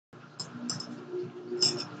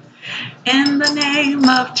In the name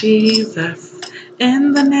of Jesus,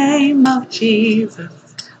 in the name of Jesus,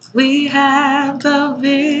 we have the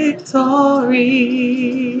victory.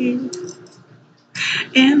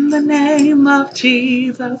 In the name of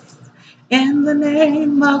Jesus, in the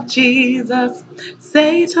name of Jesus,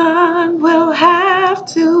 Satan will have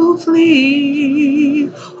to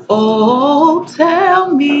flee. Oh,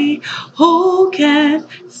 tell me who can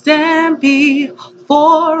stand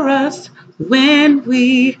before us when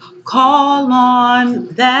we call on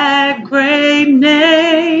that great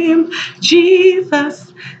name,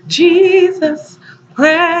 Jesus, Jesus,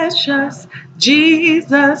 precious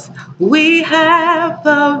Jesus, we have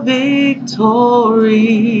the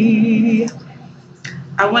victory.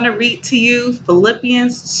 I want to read to you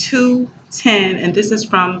Philippians 2:10, and this is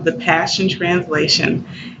from the Passion Translation.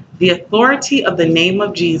 The authority of the name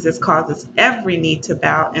of Jesus causes every knee to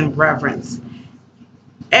bow in reverence.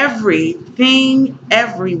 Everything,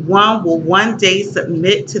 everyone will one day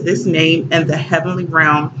submit to this name in the heavenly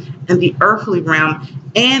realm, in the earthly realm,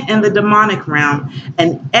 and in the demonic realm.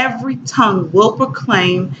 And every tongue will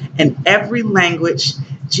proclaim in every language,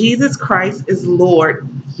 Jesus Christ is Lord,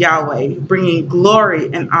 Yahweh, bringing glory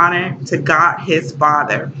and honor to God his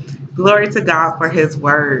Father. Glory to God for his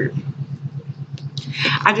word.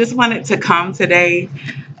 I just wanted to come today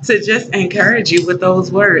to just encourage you with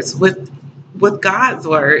those words, with God's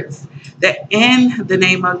words, that in the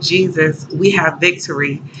name of Jesus we have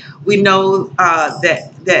victory. We know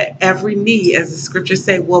that every knee, as the scriptures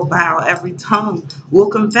say, will bow, every tongue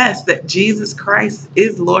will confess that Jesus Christ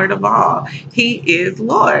is Lord of all. He is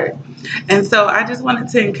Lord. And so I just wanted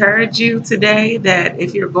to encourage you today that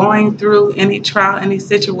if you're going through any trial, any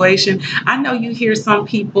situation, I know you hear some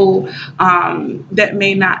people that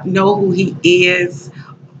may not know who he is,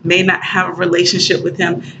 may not have a relationship with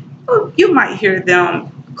him. You might hear them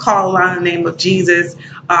call on the name of Jesus.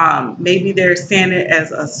 Maybe they're saying it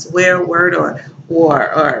as a swear word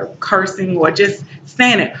or cursing or just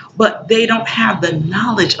saying it, but they don't have the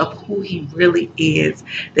knowledge of who he really is,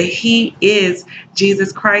 that he is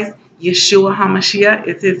Jesus Christ. Yeshua HaMashiach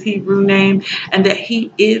is his Hebrew name, and that he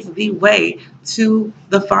is the way to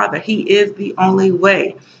the Father. He is the only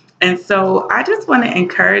way. And so I just want to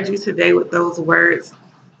encourage you today with those words.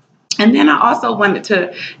 And then I also wanted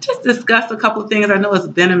to just discuss a couple of things. I know it's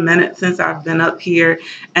been a minute since I've been up here,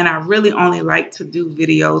 and I really only like to do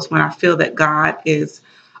videos when I feel that God is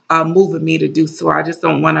moving me to do so. I just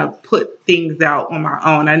don't want to put things out on my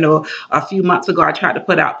own. I know a few months ago I tried to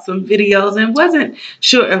put out some videos and wasn't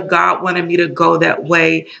sure if God wanted me to go that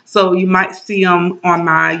way. So you might see them on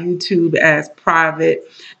my YouTube as private.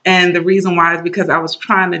 And the reason why is because I was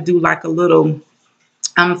trying to do like a little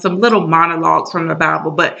some little monologues from the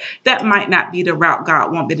Bible, but that might not be the route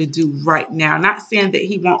God wants me to do right now. Not saying that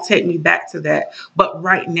he won't take me back to that, but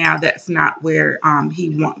right now that's not where he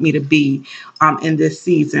wants me to be in this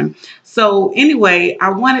season. So anyway,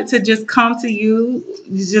 I wanted to just come to you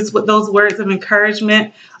just with those words of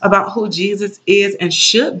encouragement about who Jesus is and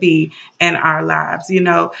should be in our lives, you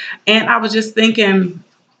know. And I was just thinking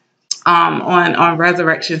on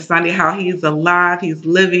Resurrection Sunday, how he's alive, he's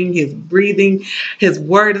living, he's breathing, his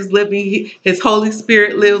word is living, his Holy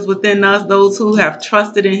Spirit lives within us, those who have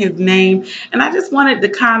trusted in his name. And I just wanted to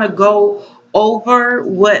kind of go over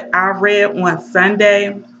what I read on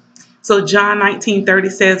Sunday. So John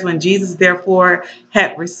 19:30 says, when Jesus therefore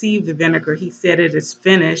had received the vinegar, he said, it is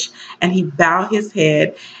finished, and he bowed his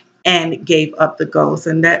head and gave up the ghost.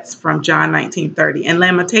 And that's from John 19:30. And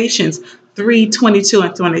Lamentations 3:22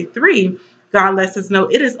 and 23, God lets us know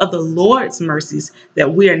it is of the Lord's mercies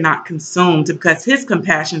that we are not consumed, because his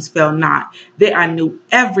compassions fail not. They are new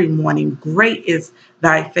every morning. Great is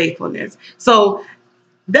thy faithfulness. So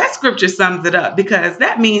that scripture sums it up, because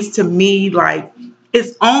that means to me, like,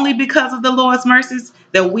 it's only because of the Lord's mercies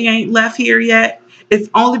that we ain't left here yet. It's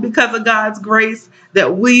only because of God's grace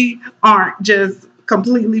that we aren't just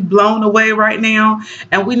completely blown away right now.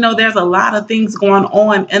 And we know there's a lot of things going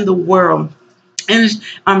on in the world, in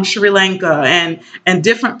Sri Lanka and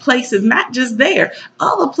different places, not just there,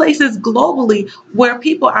 other places globally where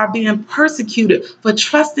people are being persecuted for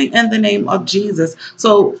trusting in the name of Jesus.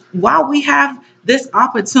 So while we have this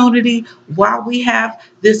opportunity, while we have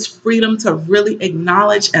this freedom to really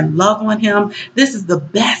acknowledge and love on him, this is the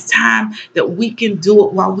best time that we can do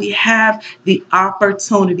it, while we have the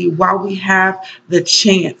opportunity, while we have the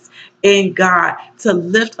chance in God to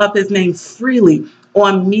lift up his name freely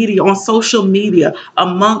on media, on social media,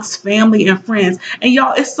 amongst family and friends. And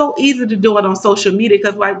y'all, it's so easy to do it on social media,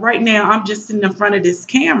 because like right now I'm just sitting in front of this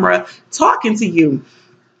camera talking to you.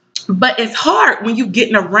 But it's hard when you're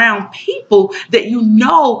getting around people that you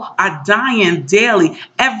know are dying daily,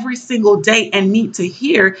 every single day, and need to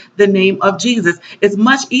hear the name of Jesus. It's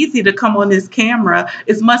much easier to come on this camera.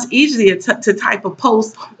 It's much easier to type a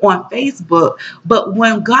post on Facebook. But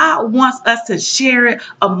when God wants us to share it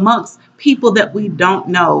amongst people that we don't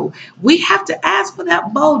know, we have to ask for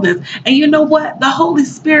that boldness. And you know what? The Holy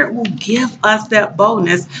Spirit will give us that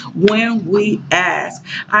boldness when we ask.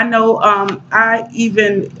 I know I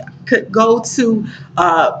even could go to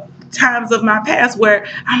times of my past where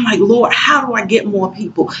I'm like, Lord, how do I get more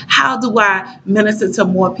people? How do I minister to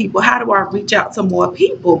more people? How do I reach out to more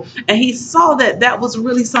people? And he saw that that was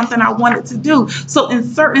really something I wanted to do. So in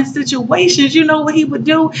certain situations, you know what he would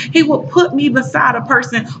do? He would put me beside a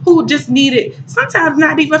person who just needed, sometimes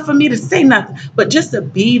not even for me to say nothing, but just to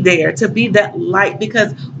be there, to be that light,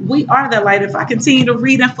 because we are that light. If I continue to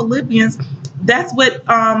read in Philippians, that's what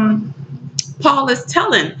Paul is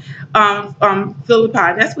telling Philippi.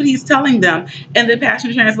 That's what he's telling them in the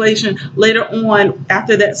Passion Translation later on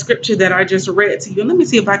after that scripture that I just read to you. And let me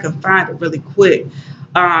see if I can find it really quick.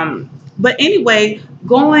 But anyway,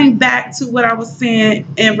 going back to what I was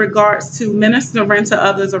saying in regards to ministering to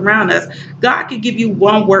others around us, God could give you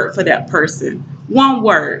one word for that person. One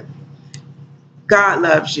word. God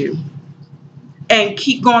loves you. And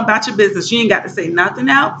keep going about your business. You ain't got to say nothing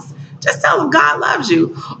else. Just tell them God loves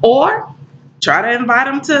you. Or try to invite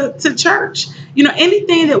them to church. You know,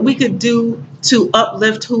 anything that we could do to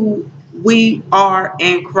uplift who we are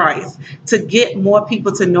in Christ, to get more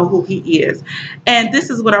people to know who he is. And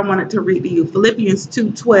this is what I wanted to read to you. Philippians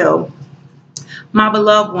 2:12. My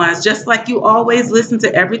beloved ones, just like you always listen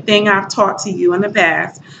to everything I've taught to you in the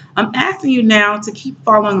past, I'm asking you now to keep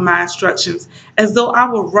following my instructions as though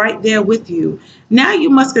I were right there with you. Now you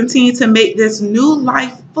must continue to make this new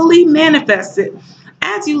life fully manifested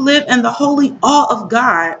as you live in the holy awe of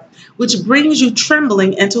God, which brings you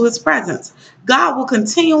trembling into his presence. God will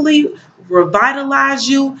continually revitalize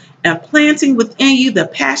you and planting within you the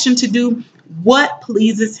passion to do what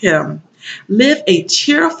pleases him. Live a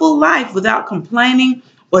cheerful life without complaining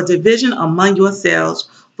or division among yourselves,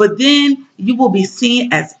 for then you will be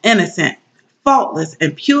seen as innocent, faultless,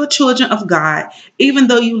 and pure children of God, even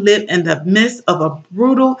though you live in the midst of a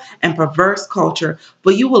brutal and perverse culture.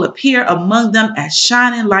 But you will appear among them as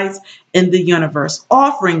shining lights in the universe,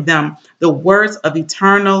 offering them the words of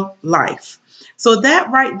eternal life. So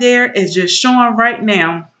that right there is just showing right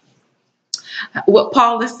now what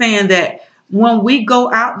Paul is saying, that when we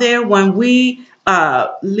go out there, when we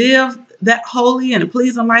live that holy and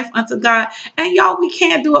pleasing life unto God, and y'all, we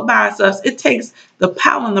can't do it by ourselves. It takes the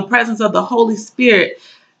power and the presence of the Holy Spirit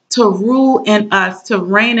to rule in us, to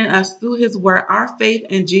reign in us through his word, our faith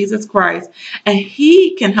in Jesus Christ. And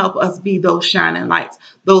he can help us be those shining lights,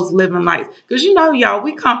 those living lights. Because you know, y'all,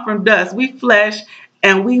 we come from dust, we flesh,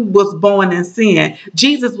 and we was born in sin.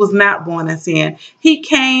 Jesus was not born in sin. He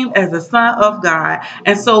came as a son of God.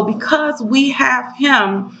 And so because we have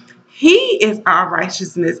him, he is our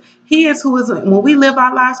righteousness. He is who is, when we live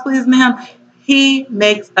our lives pleasing him, he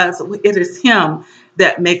makes us, it is him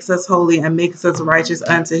that makes us holy and makes us righteous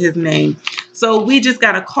unto his name. So we just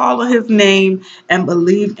got to call on his name and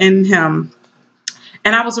believe in him.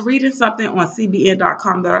 And I was reading something on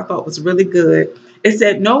cbn.com that I thought was really good. It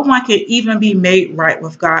said, no one can even be made right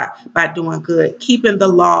with God by doing good, keeping the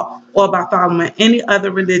law, or by following any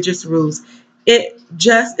other religious rules. It's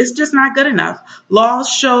just not good enough. Laws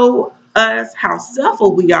show us how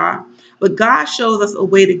sinful we are, but God shows us a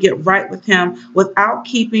way to get right with him without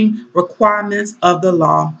keeping requirements of the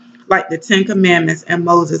law, like the Ten Commandments and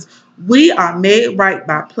Moses. We are made right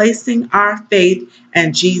by placing our faith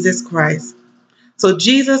in Jesus Christ. So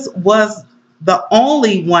Jesus was the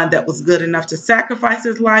only one that was good enough to sacrifice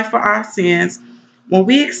his life for our sins. When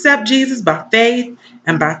we accept Jesus by faith,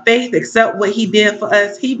 and by faith accept what he did for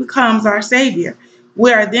us, he becomes our Savior.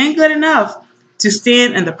 We are then good enough to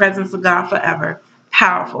stand in the presence of God forever.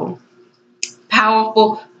 Powerful,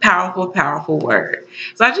 powerful, powerful, powerful word.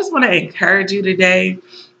 So I just want to encourage you today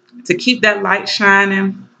to keep that light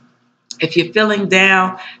shining. If you're feeling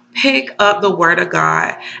down, pick up the word of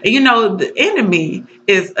God. And you know, the enemy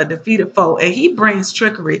is a defeated foe, and he brings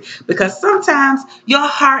trickery, because sometimes your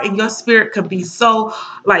heart and your spirit can be so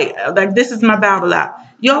like this is my Bible app.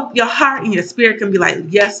 Your heart and your spirit can be like,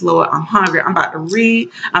 yes, Lord, I'm hungry. I'm about to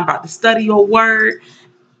read. I'm about to study your word.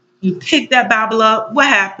 You pick that Bible up. What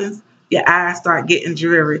happens? Your eyes start getting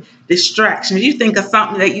dreary. Distractions. You think of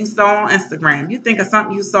something that you saw on Instagram. You think of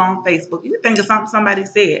something you saw on Facebook. You think of something somebody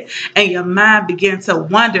said. And your mind begins to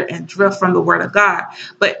wander and drift from the word of God.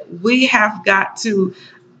 But we have got to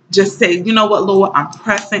just say, you know what, Lord, I'm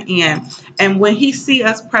pressing in. And when he see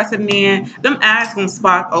us pressing in, them eyes gonna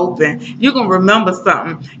spark open. You're gonna remember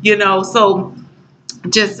something, So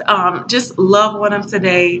just love on him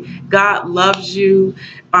today. God loves you.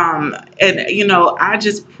 And I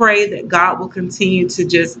just pray that God will continue to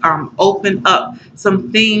just open up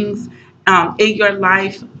some things in your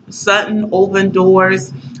life, sudden open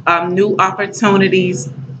doors, new opportunities,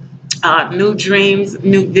 new dreams,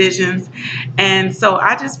 new visions. And so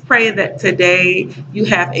I just pray that today you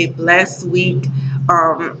have a blessed week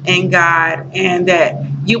in God, and that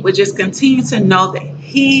you would just continue to know that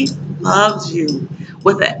he loves you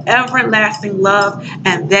with an everlasting love,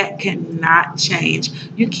 and that cannot change.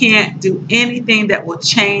 You can't do anything that will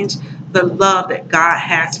change the love that God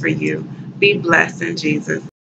has for you. Be blessed in Jesus.